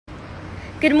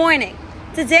Good morning.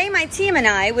 Today, my team and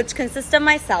I, which consist of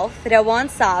myself, Rawan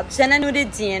Saab, Jana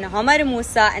Nuruddin, Omar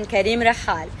Musa, and Karim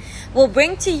Rahal, will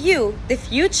bring to you the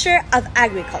future of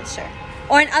agriculture.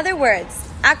 Or in other words,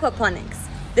 aquaponics.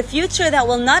 The future that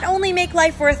will not only make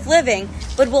life worth living,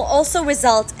 but will also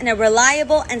result in a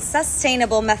reliable and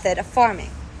sustainable method of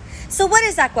farming. So what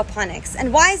is aquaponics,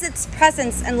 and why is its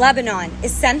presence in Lebanon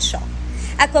essential?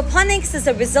 Aquaponics is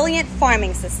a resilient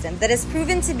farming system that has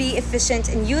proven to be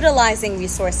efficient in utilizing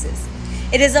resources.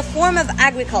 It is a form of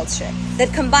agriculture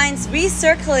that combines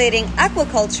recirculating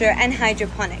aquaculture and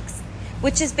hydroponics,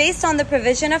 which is based on the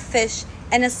provision of fish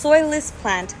and a soilless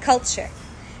plant culture.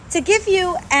 To give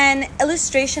you an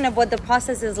illustration of what the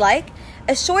process is like,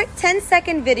 a short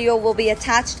 10-second video will be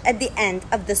attached at the end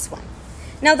of this one.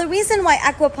 Now, the reason why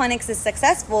aquaponics is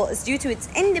successful is due to its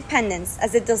independence,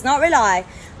 as it does not rely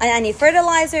on any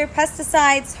fertilizer,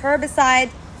 pesticides,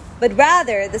 herbicide, but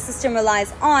rather the system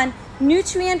relies on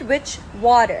nutrient-rich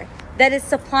water that is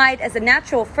supplied as a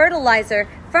natural fertilizer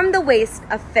from the waste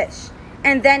of fish.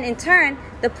 And then in turn,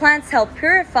 the plants help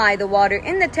purify the water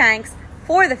in the tanks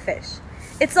for the fish.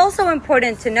 It's also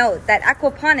important to note that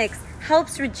aquaponics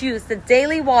helps reduce the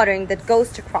daily watering that goes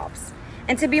to crops.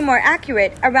 And to be more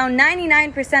accurate, around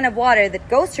 99% of water that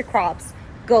goes to crops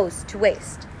goes to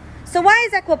waste. So why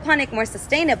is aquaponic more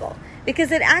sustainable?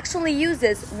 Because it actually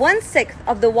uses 1/6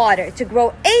 of the water to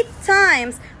grow 8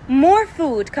 times more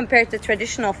food compared to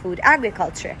traditional food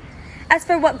agriculture. As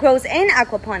for what grows in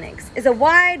aquaponics is a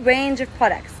wide range of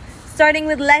products, starting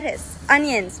with lettuce,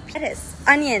 onions,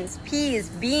 peas,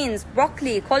 beans,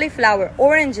 broccoli, cauliflower,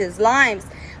 oranges, limes,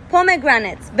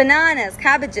 pomegranates, bananas,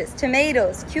 cabbages,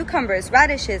 tomatoes, cucumbers,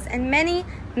 radishes, and many,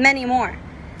 many more.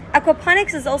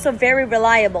 Aquaponics is also very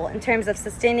reliable in terms of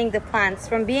sustaining the plants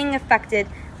from being affected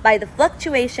by the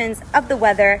fluctuations of the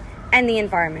weather and the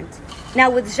environment. Now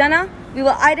with Jana, we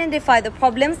will identify the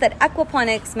problems that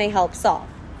aquaponics may help solve.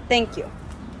 Thank you.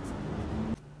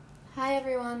 Hi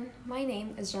everyone, my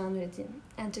name is Jana Nuruddin,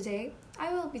 and today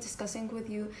I will be discussing with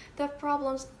you the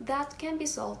problems that can be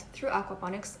solved through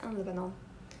aquaponics in Lebanon.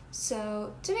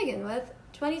 So, to begin with,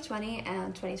 2020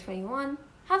 and 2021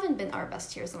 haven't been our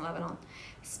best years in Lebanon,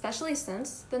 especially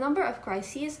since the number of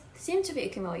crises seem to be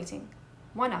accumulating,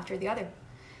 one after the other.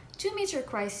 Two major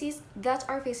crises that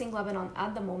are facing Lebanon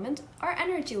at the moment are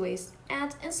energy waste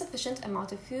and insufficient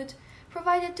amount of food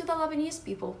provided to the Lebanese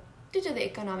people due to the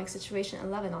economic situation in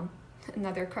Lebanon.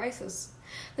 Another crisis.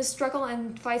 The struggle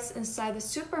and fights inside the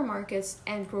supermarkets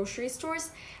and grocery stores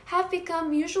have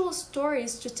become usual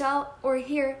stories to tell or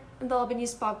hear in the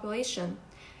Lebanese population.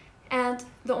 And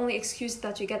the only excuse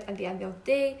that you get at the end of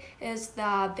the day is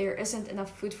that there isn't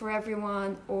enough food for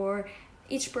everyone, or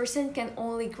each person can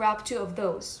only grab 2 of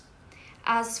those.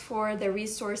 As for the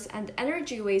resource and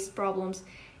energy waste problems,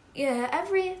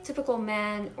 every typical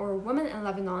man or woman in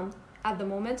Lebanon at the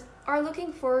moment are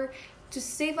looking to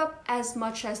save up as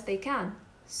much as they can.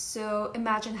 So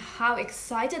imagine how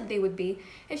excited they would be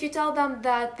if you tell them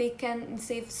that they can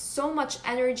save so much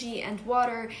energy and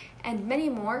water and many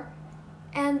more,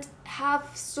 and have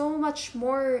so much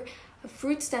more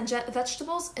fruits and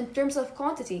vegetables in terms of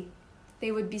quantity.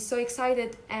 They would be so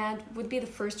excited and would be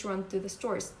the first to run to the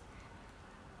stores.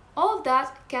 All of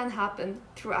that can happen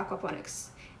through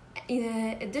aquaponics.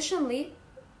 In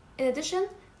addition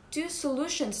to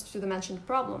solutions to the mentioned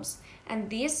problems, and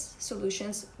these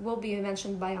solutions will be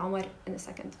mentioned by Omar in a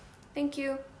second. Thank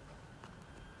you.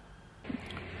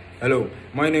 Hello,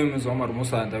 my name is Omar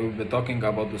Musa, and I will be talking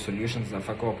about the solutions of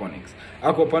aquaponics.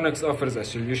 Aquaponics offers a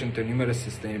solution to numerous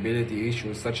sustainability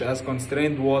issues such as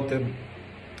constrained water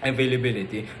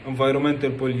availability,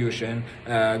 environmental pollution,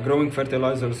 growing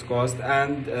fertilizers cost,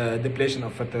 and depletion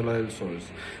of fertile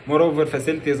soils. Moreover,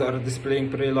 facilities are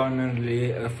displaying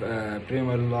preliminary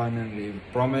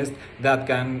promised that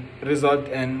can result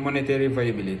in monetary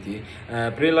viability.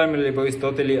 Preliminary based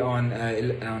totally on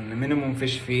minimum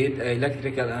fish feed,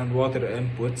 electrical and water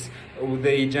inputs.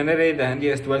 They generate the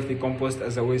handiest wealthy compost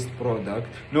as a waste product.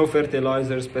 No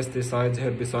fertilizers, pesticides,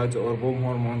 herbicides, or boom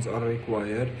hormones are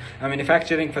required.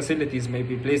 Manufacturing facilities may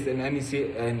be placed in any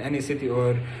city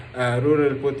or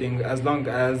rural putting as long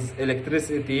as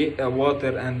electricity,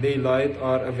 water, and daylight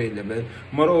are available.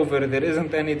 Moreover, there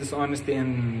isn't any dishonesty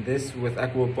in this with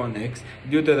aquaponics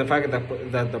due to the fact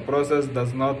that the process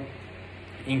does not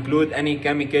include any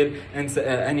chemical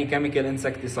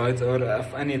insecticides or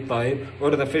of any type,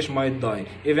 or the fish might die.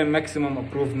 Even maximum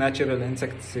approved natural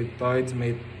insecticides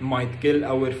might kill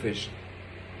our fish.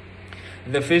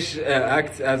 The fish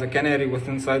acts as a canary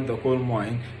within inside the coal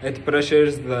mine. It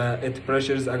pressures the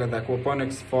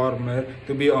aquaponics farmer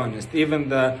to be honest. Even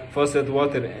the faucet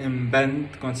water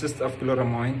embed consists of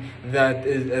chloramine that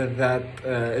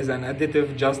is an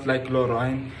additive just like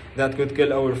chlorine that could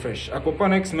kill our fish.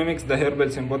 Aquaponics mimics the herbal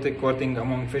symbiotic coating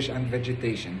among fish and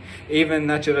vegetation. Even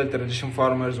natural tradition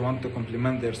farmers want to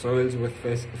complement their soils with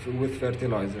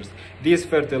fertilizers. These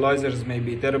fertilizers may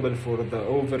be terrible for the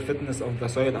overfitness of the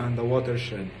soil and the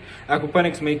watershed.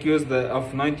 Aquaponics make use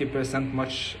of 90%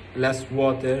 much less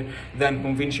water than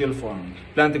conventional farming.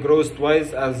 Plant grows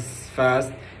twice as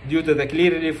fast due to the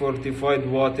clearly fortified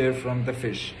water from the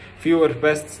fish. Fewer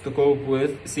pests to cope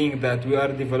with, seeing that we are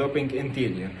developing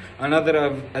interior. Another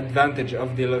advantage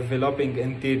of developing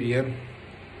interior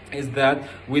is that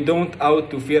we don't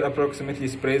out to fear approximately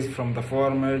sprays from the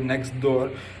farmer next door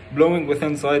blowing with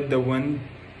inside the wind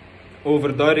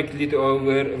over directly to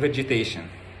our vegetation,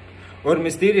 or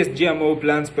mysterious GMO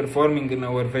plants performing in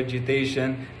our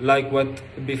vegetation like what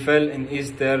befell in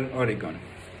eastern Oregon.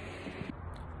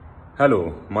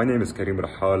 Hello, my name is Karim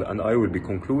Rahal and I will be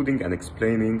concluding and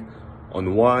explaining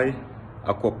on why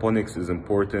aquaponics is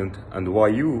important and why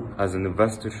you as an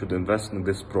investor should invest in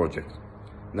this project.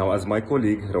 Now, as my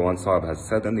colleague Rawan Saab has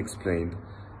said and explained,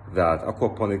 that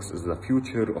aquaponics is the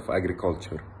future of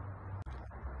agriculture.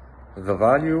 The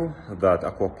value that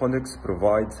aquaponics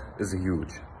provides is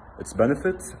huge. Its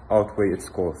benefits outweigh its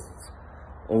costs.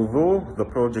 Although the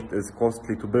project is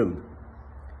costly to build,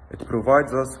 it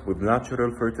provides us with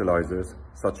natural fertilizers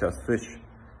such as fish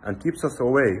and keeps us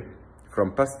away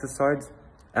from pesticides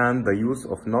and the use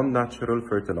of non-natural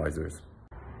fertilizers.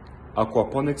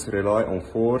 Aquaponics rely on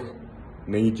 4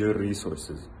 major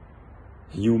resources: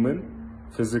 human,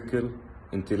 physical,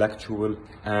 intellectual,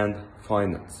 and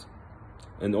finance,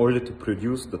 in order to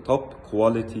produce the top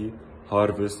quality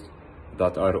harvest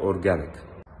that are organic.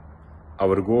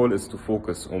 Our goal is to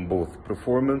focus on both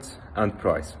performance and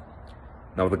price.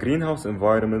 Now, the greenhouse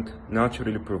environment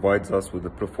naturally provides us with a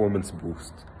performance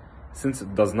boost, since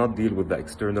it does not deal with the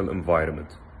external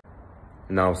environment.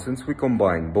 Now, since we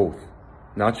combine both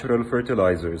natural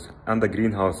fertilizers and the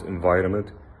greenhouse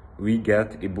environment, we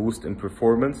get a boost in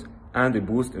performance and a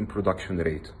boost in production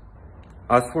rate.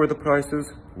 As for the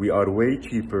prices, we are way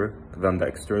cheaper than the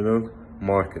external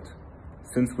market,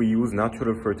 since we use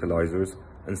natural fertilizers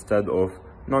instead of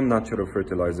non-natural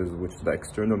fertilizers which the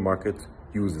external market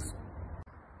uses.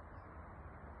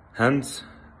 Hence,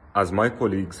 as my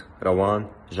colleagues Rawan,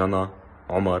 Jana,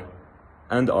 Omar,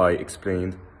 and I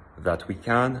explained, that we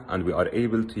can and we are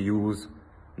able to use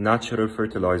natural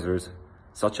fertilizers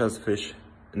such as fish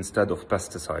instead of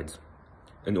pesticides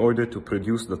in order to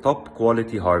produce the top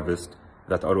quality harvest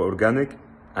that are organic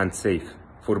and safe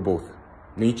for both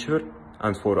nature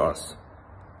and for us.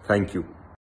 Thank you.